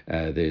only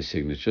their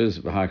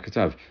signatures. High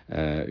katav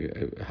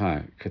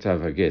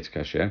haget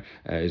kasher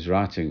is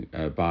writing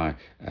by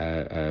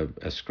a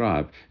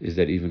scribe. Is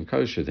that even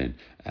kosher then?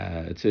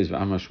 It says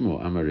Amar Shmuel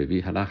Amar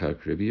Rabbi Halacha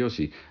Rabbi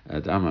Yossi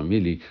Amar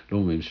Mili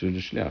Lo Memshul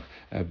Shliach.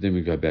 Then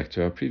we go back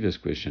to our previous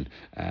question.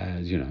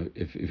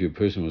 If your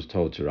person was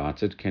told to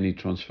write it, can he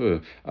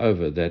transfer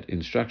over that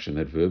instruction,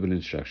 that verbal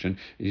instruction?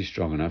 Is he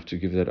strong enough to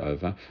give that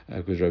over?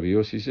 Because Rabbi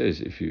Yossi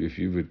says if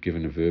you were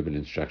given a verbal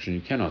instruction,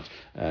 you cannot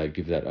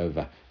give that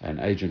over. An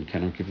agent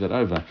cannot give that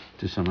over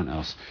to someone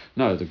else.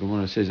 No, the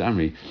Gemara says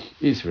Amri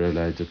Israel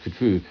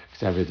Ketfu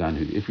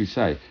Ktavedanhu. If we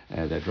say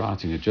that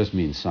writing it just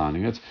means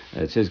signing it,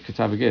 it says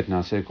Ktaveget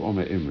Nasek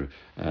Omer Imru.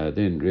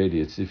 Then really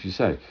it's if you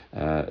say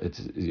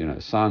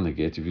it's sign the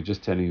get. If you're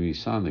just telling me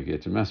sign the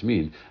get, it must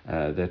mean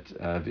that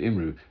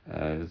Imru.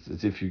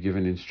 It's if you're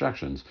given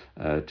instructions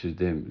to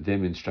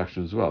them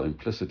instructions as well.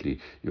 Implicitly,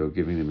 you're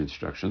giving them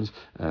instructions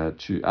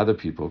to other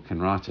people can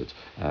write it,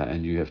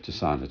 and you have to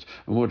sign it.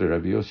 And what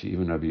Rabbi Yossi,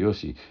 even Rabbi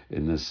Yossi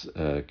in this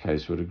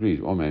case would agree.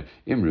 Omer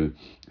Imru,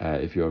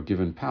 if you are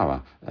given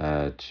power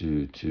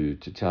to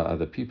tell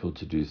other people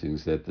to do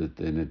things, then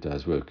it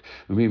does work.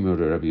 Rabbi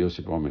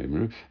Yossi Omer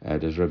Imru,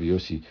 does Rabbi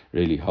Yossi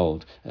really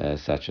hold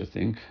such a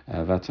thing?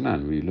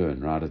 Vatanan, we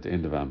learn right at the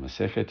end of our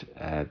Masechet,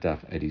 Daf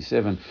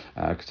 87,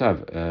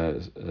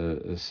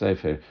 Ktav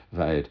Sefer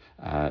Va'ed.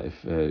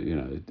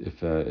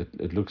 If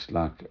it looks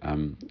like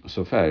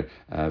Sofer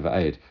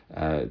Va'ed,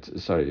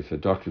 if a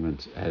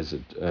document has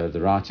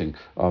the writing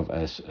of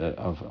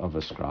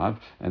a scribe,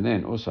 and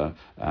then also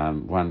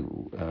one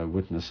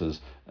witnesses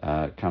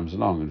comes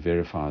along and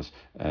verifies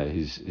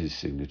his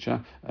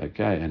signature.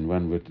 Okay, and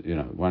one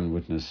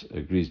witness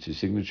agrees to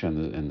signature,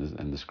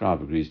 and the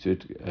scribe agrees to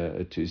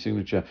his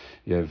signature.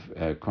 You have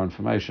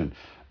confirmation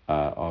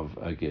of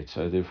a get.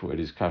 So therefore, it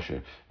is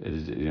kasher. It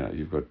is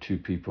you've got two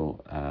people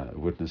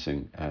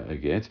witnessing a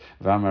get.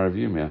 V'amar Rav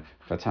Yirmiyah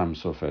chatam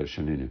sofer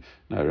shaninu.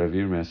 No, Rav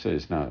Yirmiyah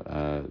says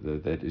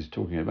that is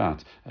talking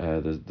about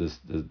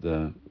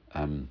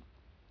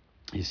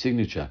his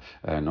signature,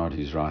 not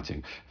his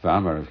writing.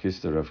 V'amar Rav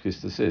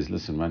Chisda says,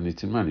 listen, man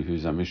nitin mani,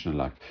 who's our Mishnah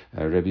like?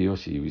 Rabbi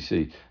Yossi, we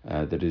see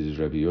that it is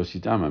Rabbi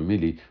Yossi Dama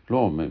Mili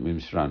Lo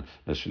Mimsran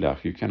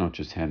LaShaliach. You cannot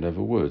just hand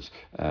over words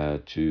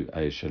to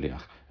a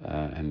shaliach.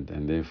 And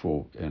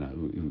therefore, and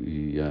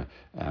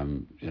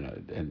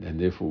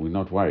therefore, we're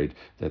not worried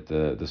that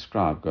the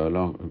scribe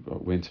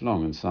went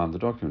along and signed the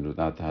document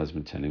without the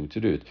husband telling him to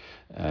do it.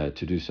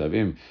 To do so,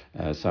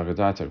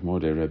 Sagadatak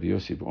Mode Rabbi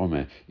Yossi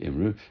Omer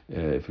Imru.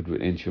 If it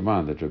would enter your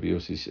mind that Rabbi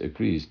Yossi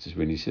agrees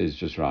when he says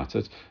just write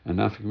it, and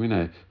Nafik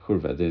Minay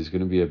Churva, there's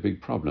going to be a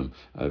big problem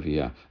over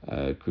here.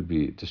 Could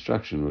be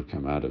destruction would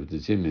come out of the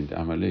Zimnin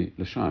Amali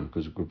Lasham,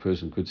 because a good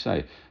person could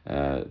say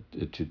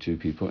to two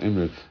people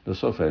Imru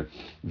Lasofer.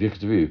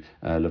 Vichtavu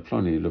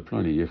leploni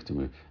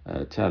yichtamu.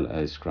 Tell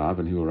a scribe,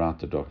 and he will write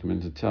the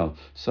document and tell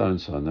so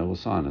and so, and they will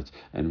sign it.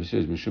 And it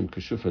says mishum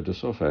kashufa de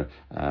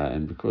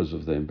and because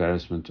of the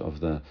embarrassment of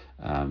the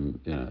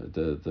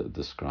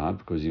the scribe,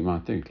 because you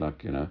might think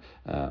like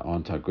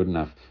aren't I good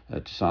enough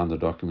to sign the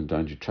document?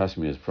 Don't you trust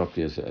me as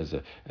properly as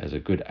a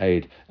good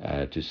aid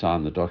to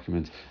sign the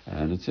document?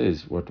 And it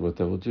says what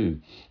they will do.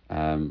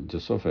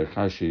 Sofer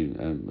Chashi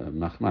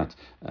Mahmat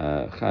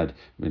Chad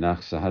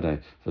Minach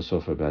Sahade for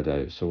Sofer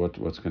Badei. So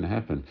what's going to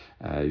happen?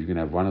 You're going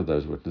to have one of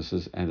those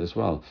witnesses and as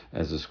well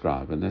as a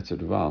scribe, and that's it.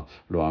 Val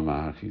Lo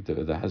Amahachi,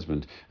 the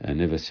husband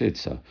never said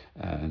so,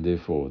 and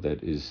therefore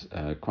that is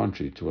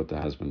contrary to what the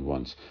husband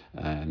wants,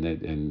 and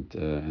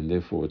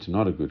therefore it's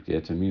not a good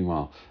get. And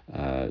meanwhile,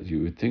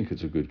 you would think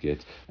it's a good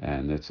get,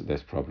 and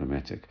that's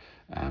problematic.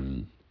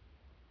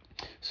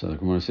 So the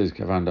Gemara says,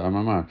 "Kavanda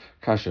Amamar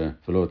Kasha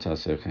v'lo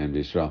taseh chen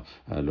b'Yisrael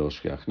lo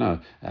shkiach." No,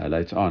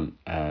 later on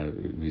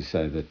we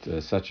say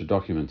that such a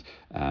document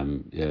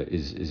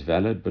is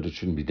valid, but it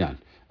shouldn't be done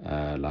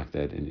like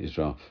that in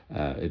Israel.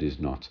 It is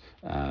not.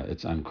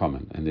 It's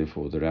uncommon, and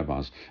therefore the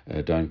rabbis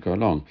don't go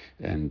along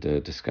and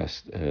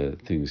discuss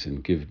things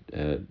and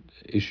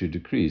issue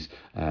decrees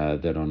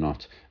that are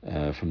not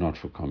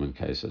for common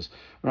cases.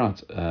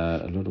 Right,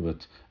 a little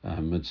bit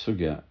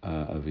midsugya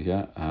over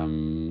here.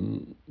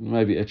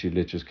 Maybe actually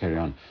let's just carry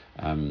on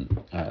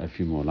a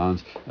few more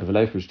lines. So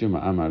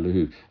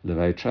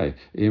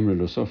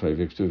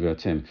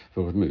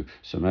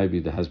maybe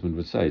the husband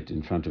would say it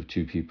in front of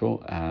two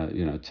people.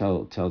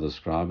 Tell the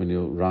scribe, and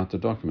he'll write the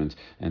document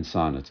and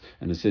sign it.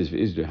 And it says, so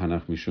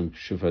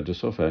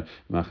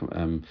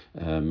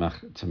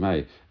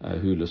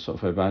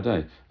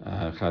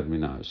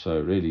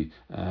really,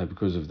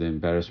 because of the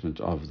embarrassment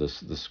of the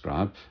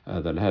scribe,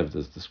 they'll have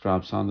the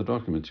scribe sign the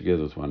document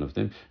together with one of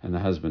them, and the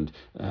husband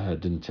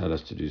didn't tell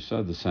us to do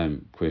so. The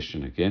same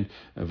question again.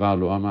 The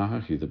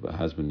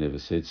husband never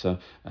said so.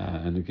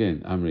 And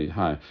again, Amri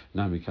Hai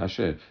Nami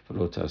Kasher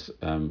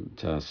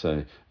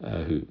say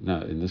who.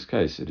 No, in this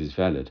case it is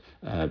valid,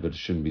 but it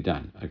shouldn't be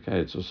done. Okay,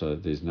 it's also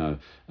there's no.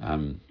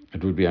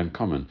 It would be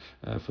uncommon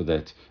for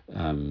that.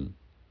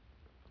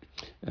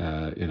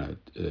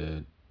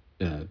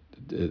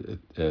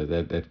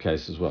 That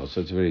case as well.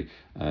 So it's a very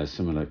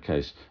similar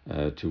case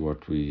to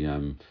what we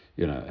and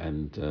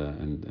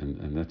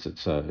that's it.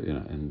 So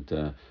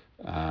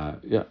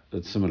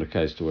it's a similar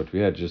case to what we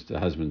had. Just the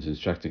husband's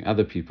instructing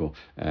other people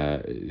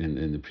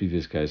in the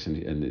previous case,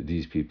 and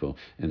these people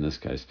in this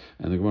case.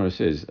 And the Gemara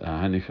says, but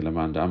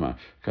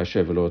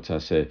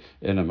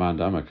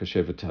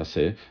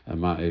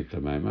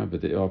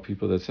there are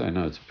people that say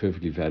no, it's a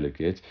perfectly valid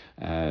get.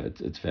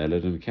 It's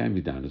valid and it can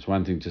be done. It's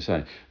one thing to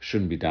say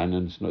shouldn't be done,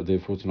 and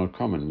therefore it's not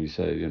common. We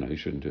say you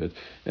shouldn't do it.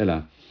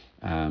 Ella.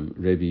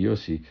 Rabbi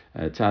Yossi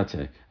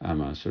Tate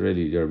Amar. So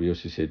really, Rabbi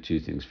Yossi said two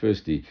things.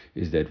 Firstly,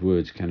 is that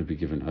words cannot be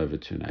given over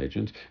to an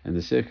agent, and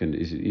the second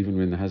is even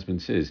when the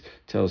husband says,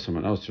 tell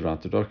someone else to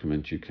write the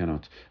document, you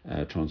cannot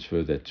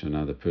transfer that to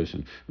another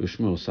person.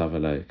 Ushmul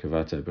Savale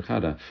Kavate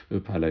Bechada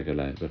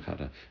Upalegale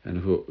Bechada.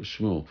 And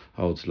Shmuel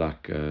holds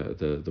like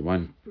the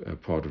one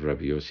part of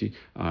Rabbi Yossi,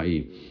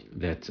 i.e.,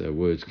 that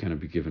words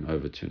cannot be given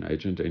over to an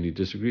agent, and he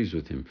disagrees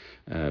with him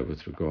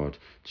with regard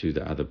to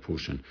the other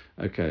portion.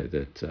 Okay,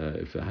 that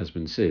if the husband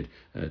said,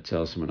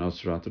 tell someone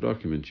else to write the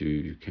document,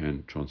 you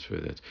can transfer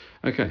that.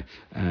 Okay,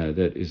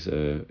 that is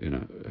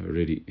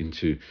already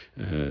into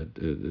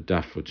the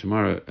daf for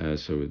tomorrow,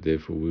 so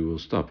therefore we will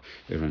stop.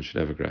 Everyone should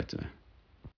have a great day.